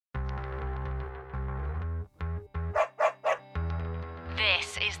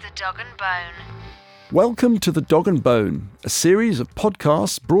This is The Dog and Bone. Welcome to The Dog and Bone, a series of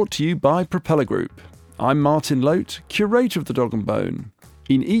podcasts brought to you by Propeller Group. I'm Martin Lote, curator of The Dog and Bone.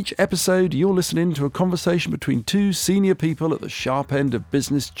 In each episode, you'll listen in to a conversation between two senior people at the sharp end of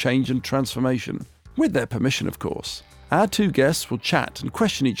business change and transformation, with their permission, of course. Our two guests will chat and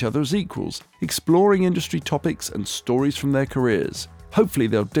question each other as equals, exploring industry topics and stories from their careers. Hopefully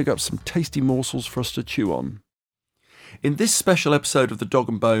they'll dig up some tasty morsels for us to chew on. In this special episode of The Dog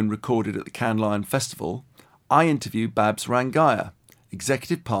and Bone recorded at the Cannes Lion Festival, I interview Babs Rangaya,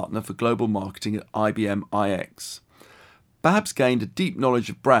 Executive Partner for Global Marketing at IBM iX. Babs gained a deep knowledge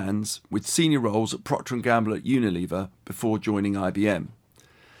of brands with senior roles at Procter & Gamble at Unilever before joining IBM.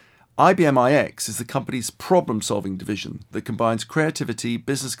 IBM iX is the company's problem-solving division that combines creativity,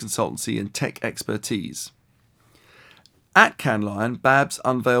 business consultancy and tech expertise. At Cannes Lion, Babs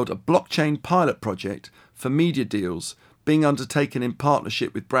unveiled a blockchain pilot project for media deals being undertaken in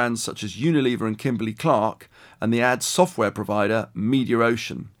partnership with brands such as Unilever and Kimberly-Clark and the ad software provider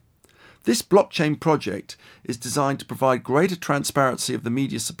MediaOcean. This blockchain project is designed to provide greater transparency of the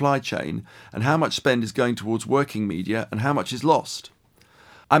media supply chain and how much spend is going towards working media and how much is lost.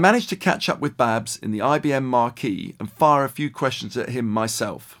 I managed to catch up with Babs in the IBM marquee and fire a few questions at him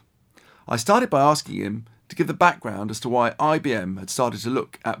myself. I started by asking him to give the background as to why IBM had started to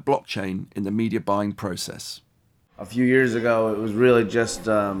look at blockchain in the media buying process. A few years ago, it was really just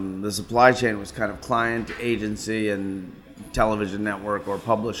the supply chain was kind of client, agency, and television network or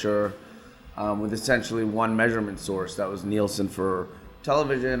publisher with essentially one measurement source. That was Nielsen for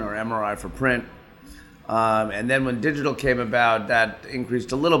television or MRI for print. And then when digital came about, that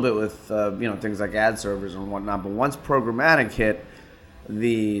increased a little bit with things like ad servers and whatnot. But once programmatic hit,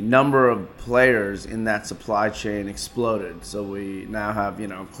 the number of players in that supply chain exploded. So we now have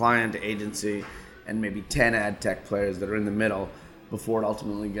client, agency, and maybe 10 ad tech players that are in the middle before it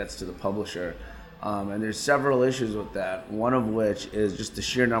ultimately gets to the publisher. And there's several issues with that, one of which is just the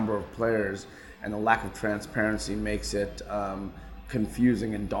sheer number of players and the lack of transparency makes it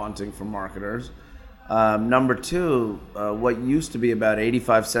confusing and daunting for marketers. Number two, what used to be about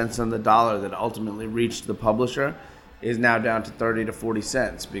 85 cents on the dollar that ultimately reached the publisher is now down to 30 to 40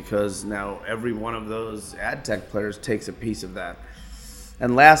 cents because now every one of those ad tech players takes a piece of that.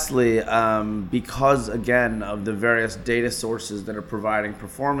 And lastly, because again of the various data sources that are providing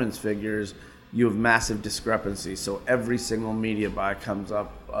performance figures, you have massive discrepancies. So every single media buy comes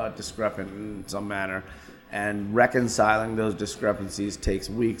up discrepant in some manner. And reconciling those discrepancies takes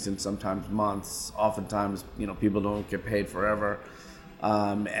weeks and sometimes months. Oftentimes, people don't get paid forever.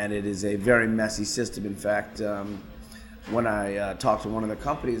 And it is a very messy system. In fact, when I talked to one of the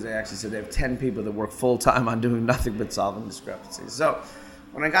companies, they actually said they have 10 people that work full-time on doing nothing but solving discrepancies. So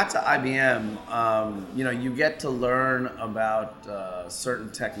when I got to IBM, you get to learn about certain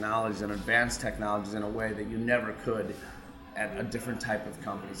technologies and advanced technologies in a way that you never could at a different type of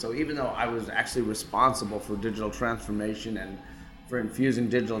company. So even though I was actually responsible for digital transformation and for infusing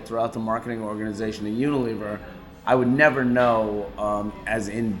digital throughout the marketing organization at Unilever, I would never know as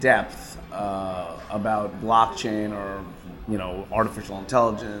in depth about blockchain or artificial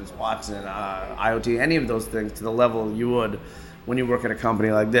intelligence, Watson, IoT, any of those things to the level you would when you work at a company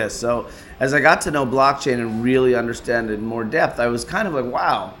like this. So as I got to know blockchain and really understand it in more depth, I was kind of like,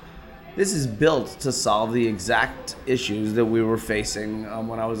 wow, this is built to solve the exact issues that we were facing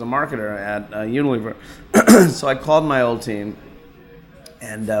when I was a marketer at Unilever. So I called my old team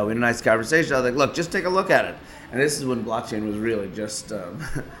and we had a nice conversation. I was like, look, just take a look at it. And this is when blockchain was really just, it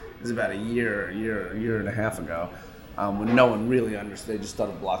was about a year and a half ago, when no one really understood. They just thought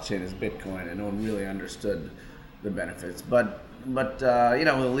of blockchain as Bitcoin and no one really understood the benefits. But with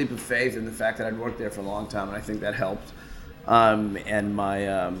a leap of faith and the fact that I'd worked there for a long time, and I think that helped, and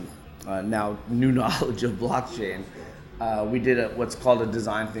my now new knowledge of blockchain, we did what's called a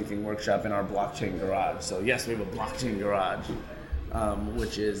design thinking workshop in our blockchain garage. So yes, we have a blockchain garage,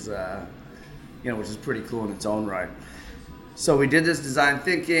 which is pretty cool in its own right. So we did this design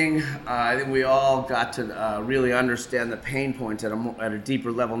thinking. I think we all got to really understand the pain points at a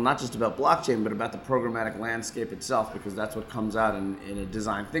deeper level, not just about blockchain, but about the programmatic landscape itself, because that's what comes out in a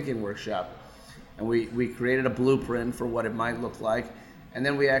design thinking workshop. And we created a blueprint for what it might look like, and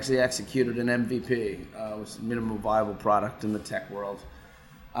then we actually executed an MVP, which is minimum viable product in the tech world,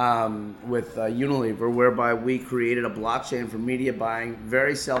 with Unilever, whereby we created a blockchain for media buying,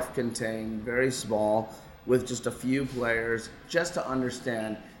 very self-contained, very small, with just a few players, just to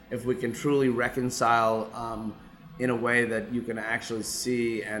understand if we can truly reconcile in a way that you can actually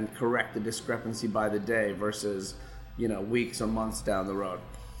see and correct the discrepancy by the day versus weeks or months down the road.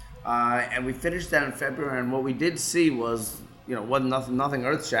 And we finished that in February, and what we did see was wasn't nothing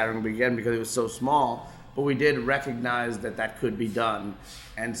earth-shattering again because it was so small, but we did recognize that could be done.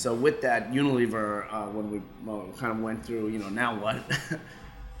 And so with that, Unilever, when we kind of went through, now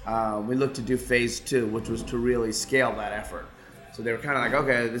what, we looked to do phase 2, which was to really scale that effort. So they were kind of like,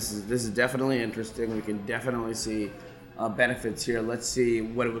 okay, this is definitely interesting. We can definitely see benefits here. Let's see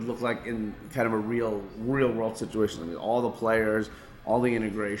what it would look like in kind of a real world situation. I mean, all the players, all the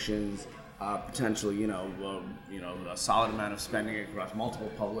integrations, potentially, a solid amount of spending across multiple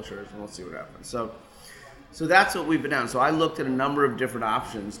publishers, and we'll see what happens. So that's what we've been doing. So I looked at a number of different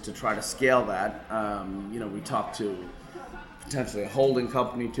options to try to scale that. We talked to potentially a holding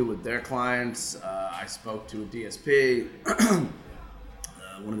company too with their clients. I spoke to a DSP,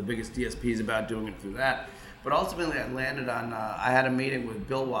 one of the biggest DSPs, about doing it through that. But ultimately I landed on, I had a meeting with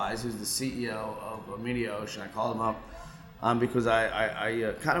Bill Wise, who's the CEO of Mediaocean. I called him up because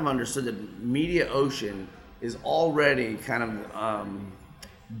I kind of understood that Mediaocean is already kind of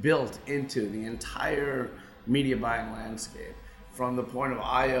built into the entire media buying landscape, from the point of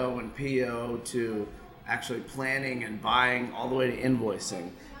IO and PO to actually planning and buying all the way to invoicing.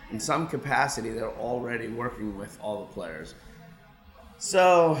 In some capacity, they're already working with all the players.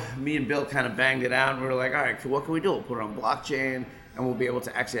 So me and Bill kind of banged it out, and we were like, all right, what can we do? We'll put it on blockchain, and we'll be able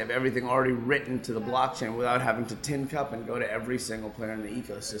to actually have everything already written to the blockchain without having to tin cup and go to every single player in the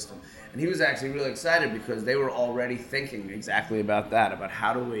ecosystem. And he was actually really excited because they were already thinking exactly about that, about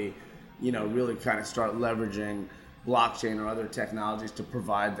how do we, really kind of start leveraging blockchain or other technologies to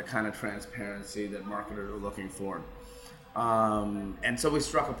provide the kind of transparency that marketers are looking for. And so we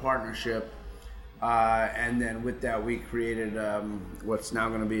struck a partnership, and then with that we created what's now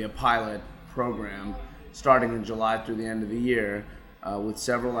going to be a pilot program starting in July through the end of the year, with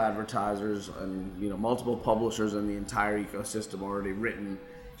several advertisers and multiple publishers and the entire ecosystem already written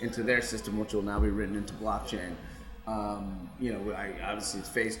into their system, which will now be written into blockchain. Obviously it's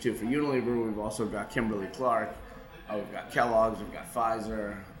phase 2 for Unilever. We've also got Kimberly-Clark, we've got Kellogg's, we've got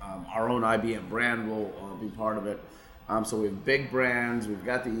Pfizer, our own IBM brand will be part of it. So we have big brands, we've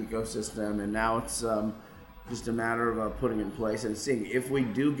got the ecosystem, and now it's just a matter of putting it in place and seeing if we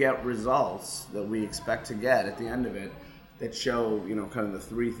do get results that we expect to get at the end of it that show, kind of the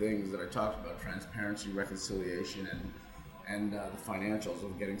 3 things that I talked about: transparency, reconciliation, and the financials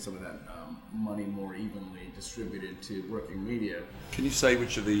of getting some of that money more evenly distributed to working media. Can you say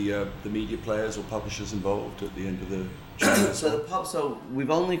which of the media players or publishers involved at the end of the channel? So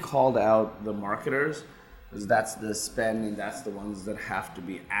we've only called out the marketers, because that's the spend and that's the ones that have to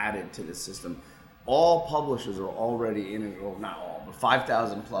be added to the system. All publishers are already integrated, well, not all, but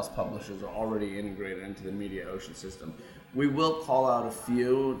 5,000 plus publishers are already integrated into the Mediaocean system. We will call out a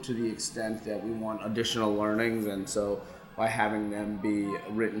few to the extent that we want additional learnings, and so by having them be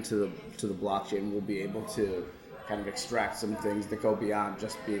written to the blockchain, we'll be able to kind of extract some things that go beyond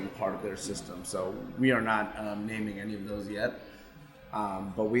just being part of their system. So we are not naming any of those yet,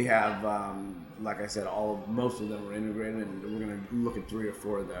 but we have, like I said, most of them are integrated, and we're going to look at 3 or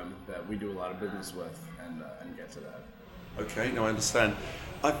 4 of them that we do a lot of business with and get to that. Okay, no, I understand.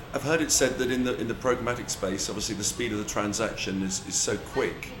 I've heard it said that in the programmatic space, obviously the speed of the transaction is so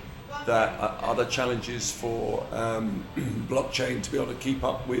quick that are there challenges for blockchain to be able to keep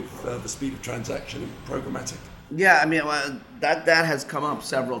up with the speed of transaction in programmatic? Yeah, I mean, that has come up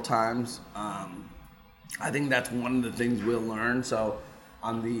several times. I think that's one of the things we'll learn. So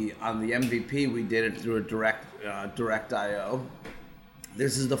on the MVP, we did it through a direct IO.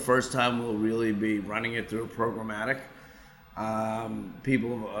 This is the first time we'll really be running it through programmatic.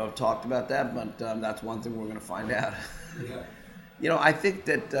 People have talked about that, but that's one thing we're going to find out. Yeah. I think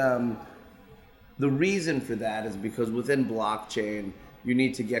that the reason for that is because within blockchain, you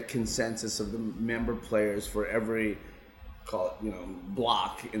need to get consensus of the member players for every,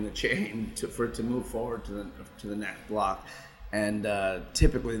 block in the chain for it to move forward to the next block. And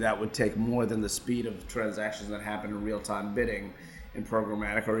typically that would take more than the speed of transactions that happen in real-time bidding in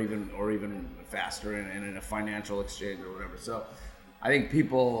programmatic, or even faster in a financial exchange or whatever. So I think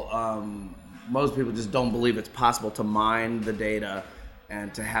most people just don't believe it's possible to mine the data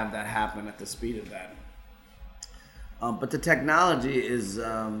and to have that happen at the speed of that. But the technology is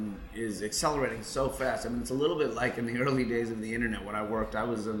accelerating so fast. I mean, it's a little bit like in the early days of the internet. When I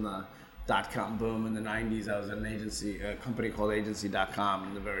was in the .com boom in the 90s. I was at a company called Agency.com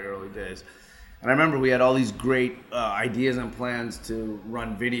in the very early days. And I remember we had all these great ideas and plans to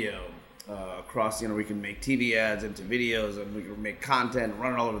run video across, we can make TV ads into videos, and we can make content,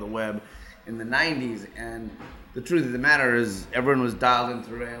 run it all over the web in the 90s. And the truth of the matter is everyone was dialed in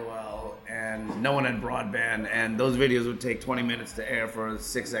through AOL, and no one had broadband, and those videos would take 20 minutes to air for a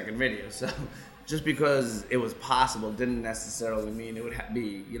 6-second video. So just because it was possible didn't necessarily mean it would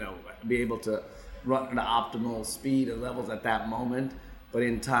be able to run at optimal speed and levels at that moment. But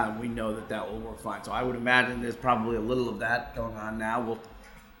in time, we know that will work fine. So I would imagine there's probably a little of that going on now.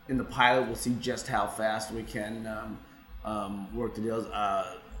 In the pilot, we'll see just how fast we can work the deals.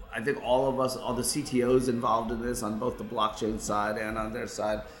 I think all the CTOs involved in this on both the blockchain side and on their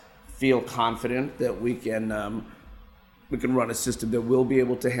side feel confident that we can run a system that will be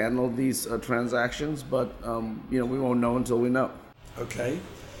able to handle these transactions. But we won't know until we know. Okay,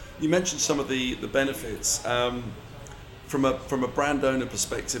 you mentioned some of the benefits. From a brand owner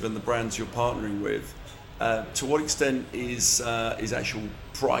perspective and the brands you're partnering with, to what extent is actual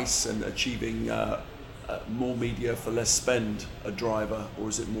price and achieving more media for less spend a driver, or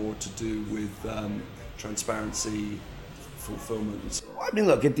is it more to do with transparency, fulfillment? I mean,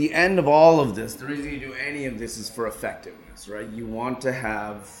 look, at the end of all of this, the reason you do any of this is for effectiveness, right? You want to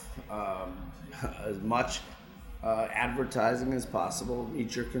have as much advertising as possible,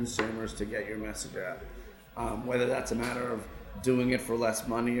 reach your consumers to get your message out. Whether that's a matter of doing it for less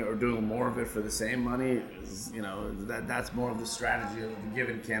money or doing more of it for the same money, that's more of the strategy of the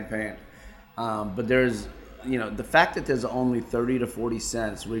given campaign. But there's, the fact that there's only 30 to 40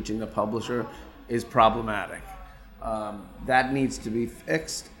 cents reaching the publisher is problematic. That needs to be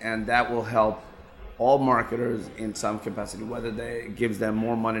fixed, and that will help all marketers in some capacity, whether it gives them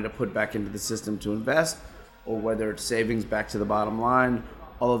more money to put back into the system to invest, or whether it's savings back to the bottom line.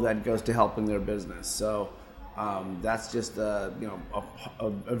 All of that goes to helping their business. So that's just a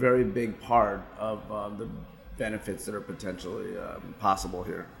very big part of the benefits that are potentially possible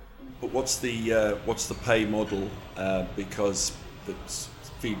here. But what's the pay model? Because the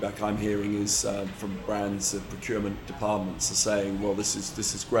feedback I'm hearing is from brands and procurement departments are saying, well, this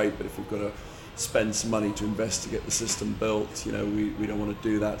is great, but if we've got to spend some money to invest to get the system built, we don't want to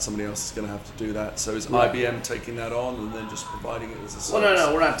do that. Somebody else is going to have to do that. So is IBM taking that on and then just providing it as a service? Well,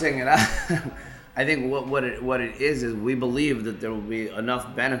 no, we're not taking it out. I think what it is we believe that there will be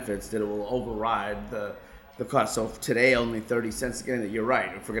enough benefits that it will override the cost. So if today only 30 cents again, you're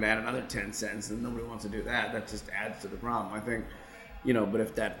right. If we're going to add another 10 cents, then nobody wants to do that. That just adds to the problem. I think, but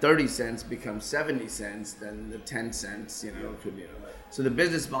if that 30 cents becomes 70 cents, then the 10 cents, could be. So the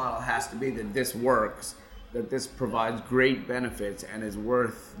business model has to be that this works, that this provides great benefits and is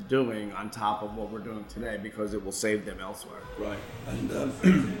worth doing on top of what we're doing today because it will save them elsewhere. Right. And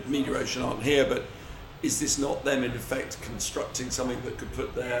Mediaocean aren't here, but is this not them in effect constructing something that could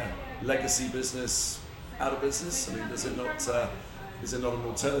put their legacy business out of business? I mean, is it not an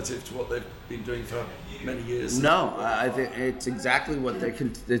alternative to what they've been doing for many years? No, I think it's exactly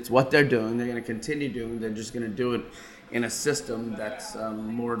it's what they're doing. They're going to continue doing. They're just going to do it in a system that's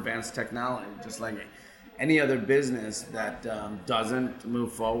more advanced technology, just like any other business that doesn't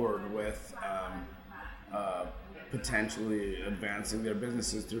move forward with potentially advancing their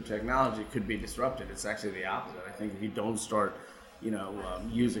businesses through technology could be disrupted. It's actually the opposite. I think if you don't start,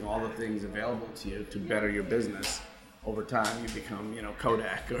 using all the things available to you to better your business, over time you become,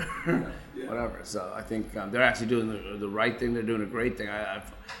 Kodak or whatever. So I think they're actually doing the right thing. They're doing a great thing.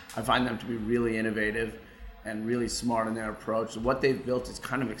 I find them to be really innovative and really smart in their approach. What they've built is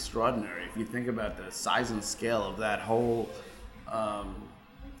kind of extraordinary. If you think about the size and scale of that whole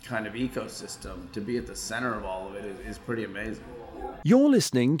kind of ecosystem, to be at the center of all of it is pretty amazing. You're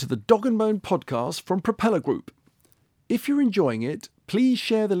listening to the Dog and Bone podcast from Propeller Group. If you're enjoying it, please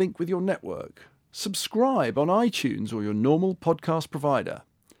share the link with your network. Subscribe on iTunes or your normal podcast provider.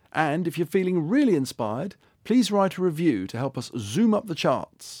 And if you're feeling really inspired, please write a review to help us zoom up the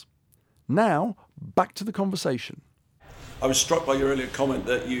charts. Now, back to the conversation. I was struck by your earlier comment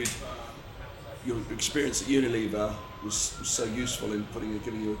that your experience at Unilever was so useful in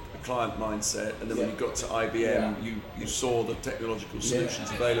giving you a client mindset, and then when you got to IBM, you saw the technological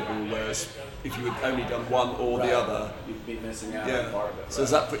solutions available, whereas if you had only done one or the other, you'd be missing out on part of it. So does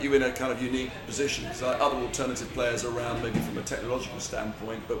that put you in a kind of unique position? Because other alternative players around, maybe from a technological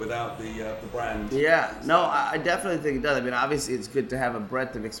standpoint, but without the brand. Yeah, no, I definitely think it does. I mean, obviously it's good to have a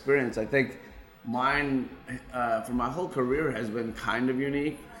breadth of experience. I think mine, for my whole career, has been kind of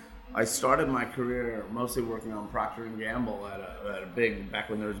unique. I started my career mostly working on Procter & Gamble at a big, back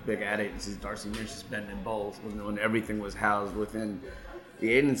when there was big ad agencies, Darcy Nurses, Benton & Bowles, when everything was housed within the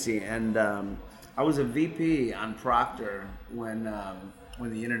agency. And I was a VP on Procter when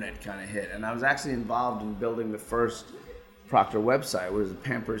the internet kind of hit. And I was actually involved in building the first Procter website, which was the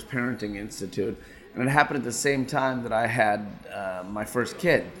Pampers Parenting Institute. And it happened at the same time that I had my first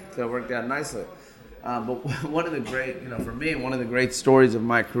kid, so it worked out nicely. But one of the great, for me, one of the great stories of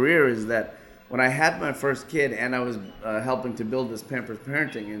my career is that when I had my first kid and I was helping to build this Pampers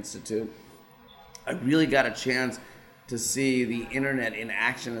Parenting Institute, I really got a chance to see the internet in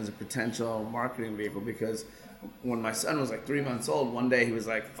action as a potential marketing vehicle, because when my son was like 3 months old, one day he was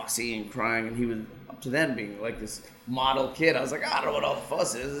like fussy and crying, and he was up to then being like this model kid. I was like, I don't know what all the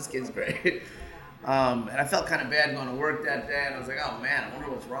fuss is. This kid's great. And I felt kind of bad going to work that day, and I was like, oh man, I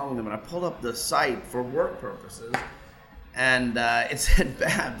wonder what's wrong with him. And I pulled up the site for work purposes, and it said,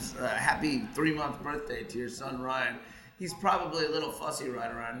 Babs, happy 3-month birthday to your son Ryan. He's probably a little fussy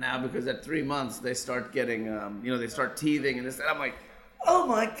right around now, because at 3 months they start getting, they start teething and this. And I'm like, oh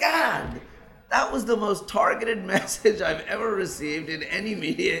my God, that was the most targeted message I've ever received in any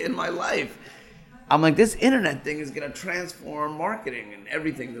media in my life. I'm like, this internet thing is going to transform marketing and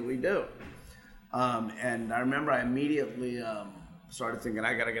everything that we do. And I remember I immediately started thinking,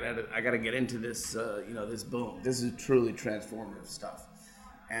 I gotta get into this, this boom. This is truly transformative stuff.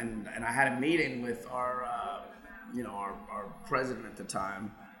 And I had a meeting with our president at the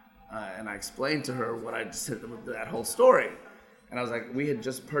time, and I explained to her what I just said, that whole story. And I was like, we had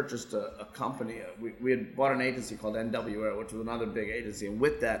just purchased a company. We had bought an agency called NWR, which was another big agency. And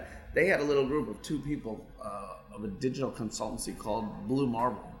with that, they had a little group of 2 people of a digital consultancy called Blue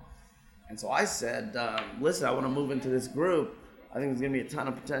Marble. And so I said, listen, I want to move into this group. I think there's going to be a ton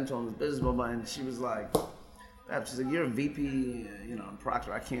of potential in this business model. And she was like, she's like, you're a VP, in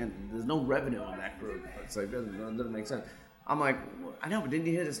Procter. There's no revenue in that group. It's like, doesn't make sense. I'm like, I know, but didn't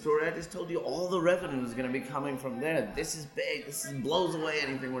you hear the story? I just told you all the revenue is going to be coming from there. This is big. Blows away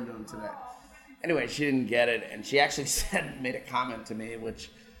anything we're doing today. Anyway, she didn't get it. And she actually made a comment to me, which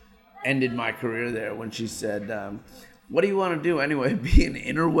ended my career there, when she said, what do you want to do anyway? Be an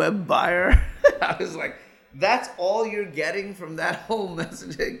interweb buyer? I was like, that's all you're getting from that whole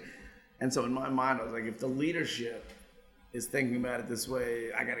messaging? And so in my mind, I was like, if the leadership is thinking about it this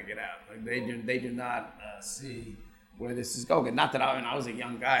way, I got to get out. Like they do not see where this is going. Not that I was a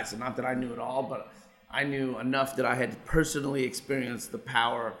young guy, so not that I knew it all, but I knew enough that I had personally experienced the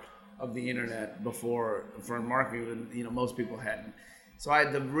power of the internet before for marketing than most people hadn't. So I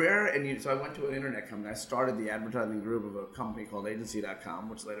had the rare, so I went to an internet company. I started the advertising group of a company called Agency.com,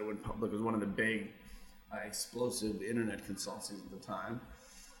 which later went public. It was one of the big, explosive internet consultancies at the time.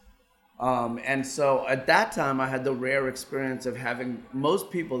 And so at that time, I had the rare experience of having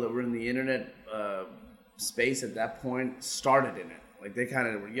most people that were in the internet space at that point started in it. Like they kind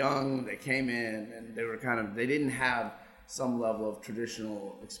of were young, they came in, and they didn't have some level of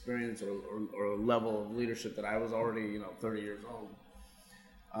traditional experience or level of leadership that I was already, 30 years old.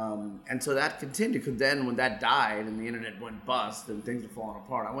 And so that continued, because then when that died and the internet went bust and things were falling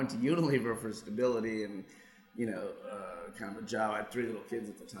apart, I went to Unilever for stability and, kind of a job. I had 3 little kids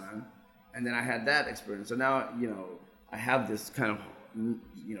at the time. And then I had that experience. So now, I have this kind of,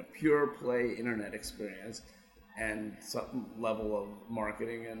 pure play internet experience and some level of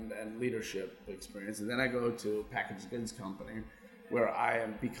marketing and leadership experience. And then I go to a packaged goods company where I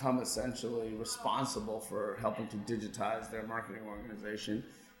have become essentially responsible for helping to digitize their marketing organization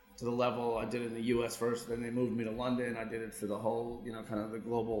to the level I did in the US first. Then they moved me to London. I did it for the whole, kind of the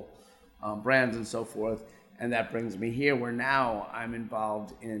global brands and so forth. And that brings me here, where now I'm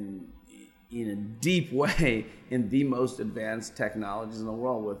involved in a deep way in the most advanced technologies in the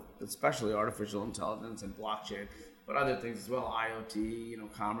world, with especially artificial intelligence and blockchain, but other things as well, IoT,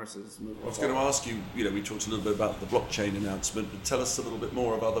 commerce is moving forward. I was going to ask you, we talked a little bit about the blockchain announcement, but tell us a little bit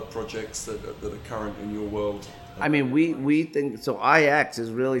more of other projects that are current in your world. I mean, we think, so IX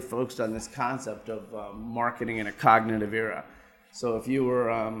is really focused on this concept of marketing in a cognitive era. So if you were,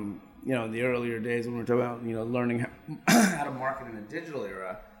 in the earlier days when we were talking about, learning how to market in a digital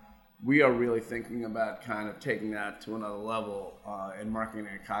era, we are really thinking about kind of taking that to another level in marketing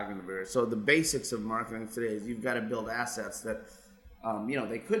in a cognitive era. So the basics of marketing today is you've got to build assets that,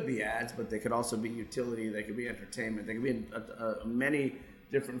 they could be ads, but they could also be utility, they could be entertainment, they could be in many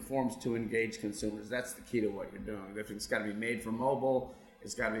different forms to engage consumers. That's the key to what you're doing. It's got to be made for mobile,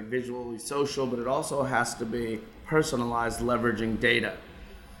 it's got to be visually social, but it also has to be personalized, leveraging data.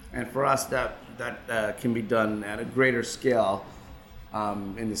 And for us, that can be done at a greater scale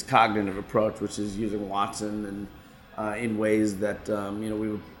in this cognitive approach, which is using Watson and in ways that, we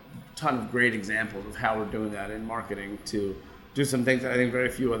have a ton of great examples of how we're doing that in marketing to do some things that I think very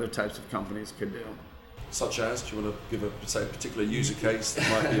few other types of companies could do. Such as, do you want to give a particular user case that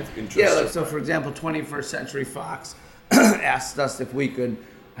might be of interest? Yeah, so for example, 21st Century Fox asked us if we could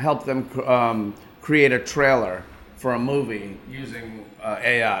help them create a trailer for a movie using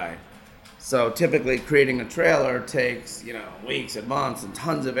AI. So typically creating a trailer takes, weeks and months and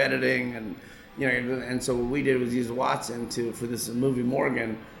tons of editing and so what we did was use Watson for this movie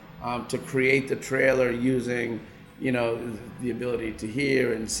Morgan, to create the trailer using, the ability to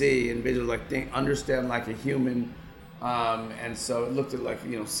hear and see and visually understand like a human. And so it looked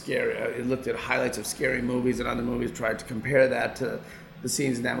at scary. It looked at highlights of scary movies and other movies, tried to compare that to the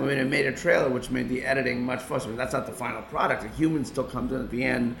scenes in that movie. And it made a trailer which made the editing much faster. That's not the final product. A human still comes in at the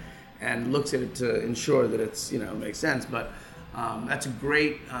end and looks at it to ensure that it's makes sense. But that's a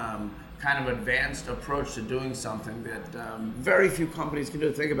great kind of advanced approach to doing something that very few companies can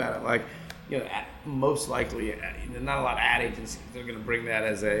do. Think about it, like most likely not a lot of ad agencies are going to bring that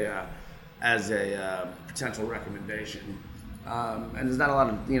as a potential recommendation. And there's not a lot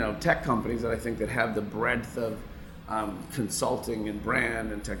of tech companies that I think that have the breadth of consulting and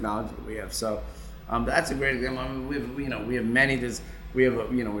brand and technology that we have. So that's a great example. I mean, we have many. We have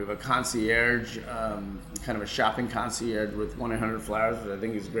a concierge, kind of a shopping concierge with 1-800-Flowers, which I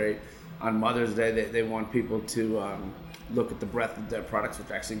think is great. On Mother's Day, they want people to look at the breadth of their products,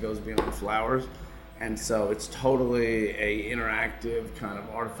 which actually goes beyond flowers. And so it's totally a interactive kind of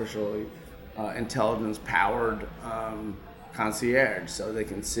artificially intelligence powered concierge, so they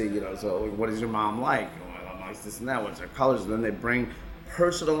can see, so what is your mom like? Oh, I like this and that. What's their colors? And then they bring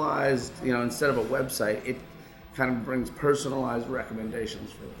personalized, instead of a website, it kind of brings personalized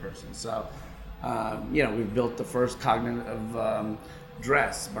recommendations for the person. So, we've built the first cognitive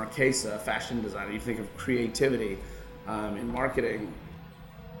dress, Marquesa, fashion designer. You think of creativity in marketing.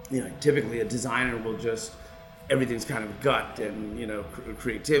 Typically a designer will just, everything's kind of gut and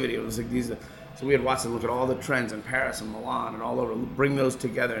creativity. It was like so we had Watson look at all the trends in Paris and Milan and all over, bring those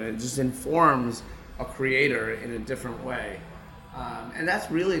together, and it just informs a creator in a different way. And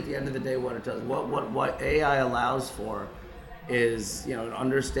that's really at the end of the day what it does. What AI allows for is it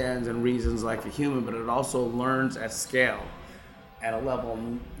understands and reasons like a human, but it also learns at scale, at a level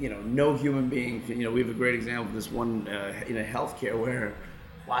no human being can. We have a great example of this one in healthcare where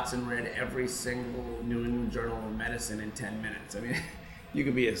Watson read every single New England Journal of Medicine in 10 minutes. I mean, you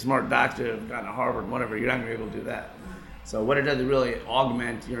could be a smart doctor, have gone to Harvard, whatever, you're not going to be able to do that. So what it does is really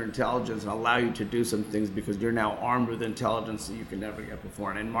augment your intelligence and allow you to do some things because you're now armed with intelligence that you can never get before.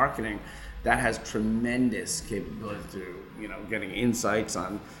 And in marketing, that has tremendous capability to, getting insights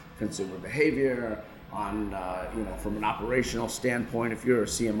on consumer behavior, on, from an operational standpoint, if you're a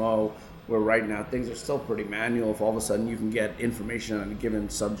CMO, where right now things are still pretty manual. If all of a sudden you can get information on a given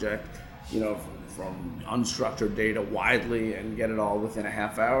subject, from unstructured data widely and get it all within a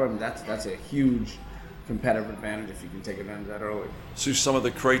half hour, and that's a huge competitive advantage if you can take advantage of that early. So some of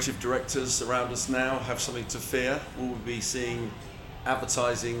the creative directors around us now have something to fear. Will we be seeing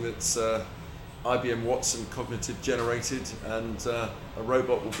advertising that's IBM Watson cognitive generated and a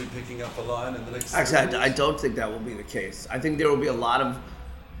robot will be picking up a line in the next Actually, I don't think that will be the case. I think there will be a lot of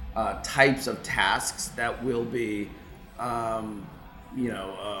types of tasks that will be done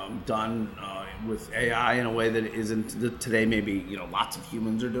with AI in a way that isn't today maybe lots of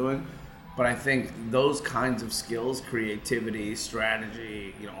humans are doing. But I think those kinds of skills, creativity,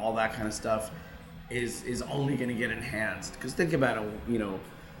 strategy, all that kind of stuff is only going to get enhanced. Because think about it,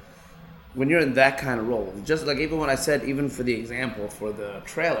 when you're in that kind of role, just like even when I said, even for the example for the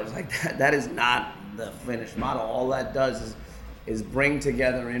trailers, like that is not the finished model. All that does is bring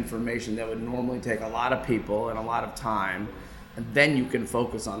together information that would normally take a lot of people and a lot of time, and then you can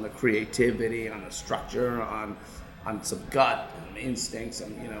focus on the creativity, on the structure, on some gut and instincts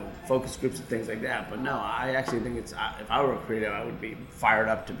and focus groups and things like that. But no, I actually think if I were a creative, I would be fired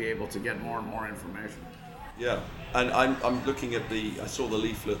up to be able to get more and more information. Yeah, and I'm looking at I saw the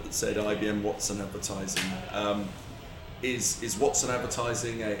leaflet that said IBM Watson Advertising. Is Watson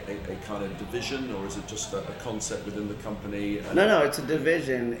Advertising a kind of division, or is it just a concept within the company? No, it's a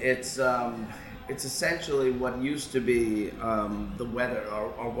division. It's essentially what used to be the weather,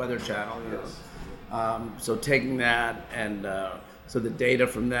 our weather channel. So taking that and so the data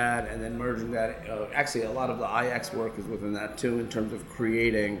from that and then merging that. Actually, a lot of the IX work is within that too, in terms of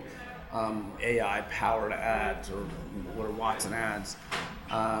creating AI-powered ads or what are Watson ads,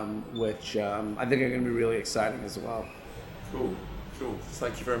 which I think are going to be really exciting as well. Cool.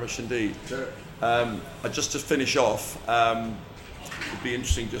 Thank you very much indeed. Sure. Just to finish off, it'd be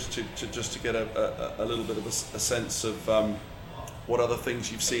interesting just to get a little bit of a sense of what other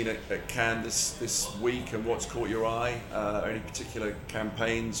things you've seen at Cannes this week and what's caught your eye. Any particular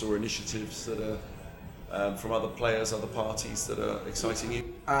campaigns or initiatives that are from other players, other parties that are exciting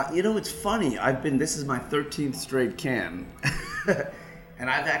you? It's funny. This is my 13th straight Cannes. And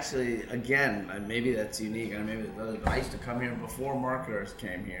I've actually, again, maybe that's unique, and maybe I used to come here before marketers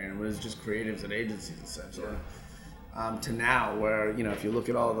came here, and it was just creatives and agencies essentially. to now, where if you look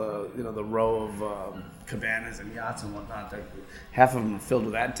at all the the row of cabanas and yachts and whatnot, half of them are filled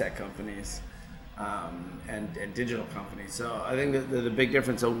with ad tech companies and digital companies. So I think that the big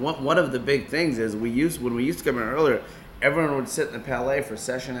difference. So one of the big things is when we used to come in earlier, everyone would sit in the Palais for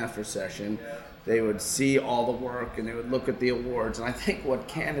session after session. They would see all the work and they would look at the awards. And I think what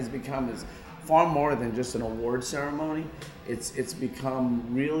Cannes has become is far more than just an award ceremony. It's become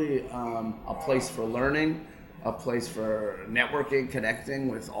really a place for learning, a place for networking, connecting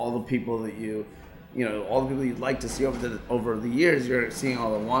with all the people that all the people you'd like to see over the years. You're seeing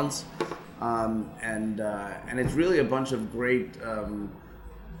all at once, and it's really a bunch of great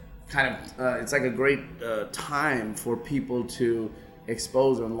it's like a great time for people to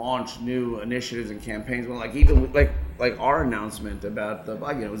expose and launch new initiatives and campaigns. Well, like our announcement about the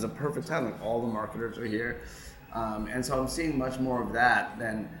blog, it was a perfect time. Like all the marketers are here, and so I'm seeing much more of that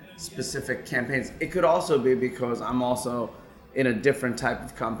than specific campaigns. It could also be because I'm also in a different type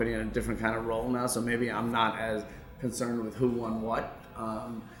of company and a different kind of role now, so maybe I'm not as concerned with who won what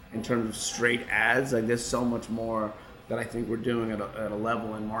in terms of straight ads. Like there's so much more that I think we're doing at a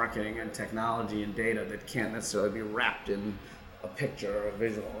level in marketing and technology and data that can't necessarily be wrapped in a picture or a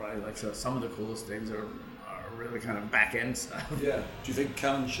visual, right? Like, so some of the coolest things are really kind of back end stuff. Yeah. Do you think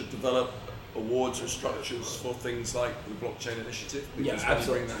Cannes should develop awards or structures for things like the blockchain initiative? Yeah,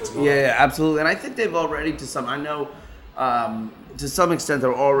 absolutely. Yeah, absolutely. And I think they've already to some extent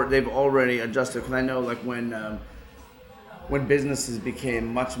they've already adjusted. Because I know like when businesses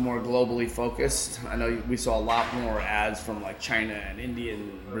became much more globally focused, I know we saw a lot more ads from like China and India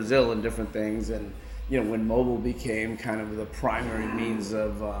and Brazil and different things. And when mobile became kind of the primary means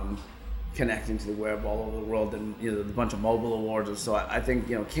of connecting to the web all over the world, and a bunch of mobile awards. So I think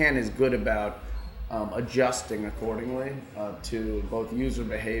Cannes is good about adjusting accordingly to both user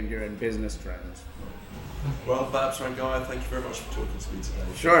behavior and business trends. Well, Babs Rangai, thank you very much for talking to me today.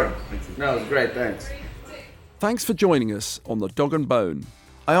 Sure. Thank you. No, it was great. Thanks. Thanks for joining us on The Dog and Bone.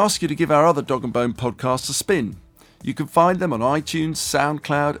 I ask you to give our other Dog and Bone podcasts a spin. You can find them on iTunes,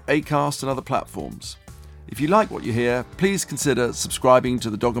 SoundCloud, Acast and other platforms. If you like what you hear, please consider subscribing to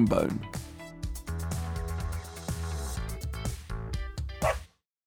The Dog and Bone.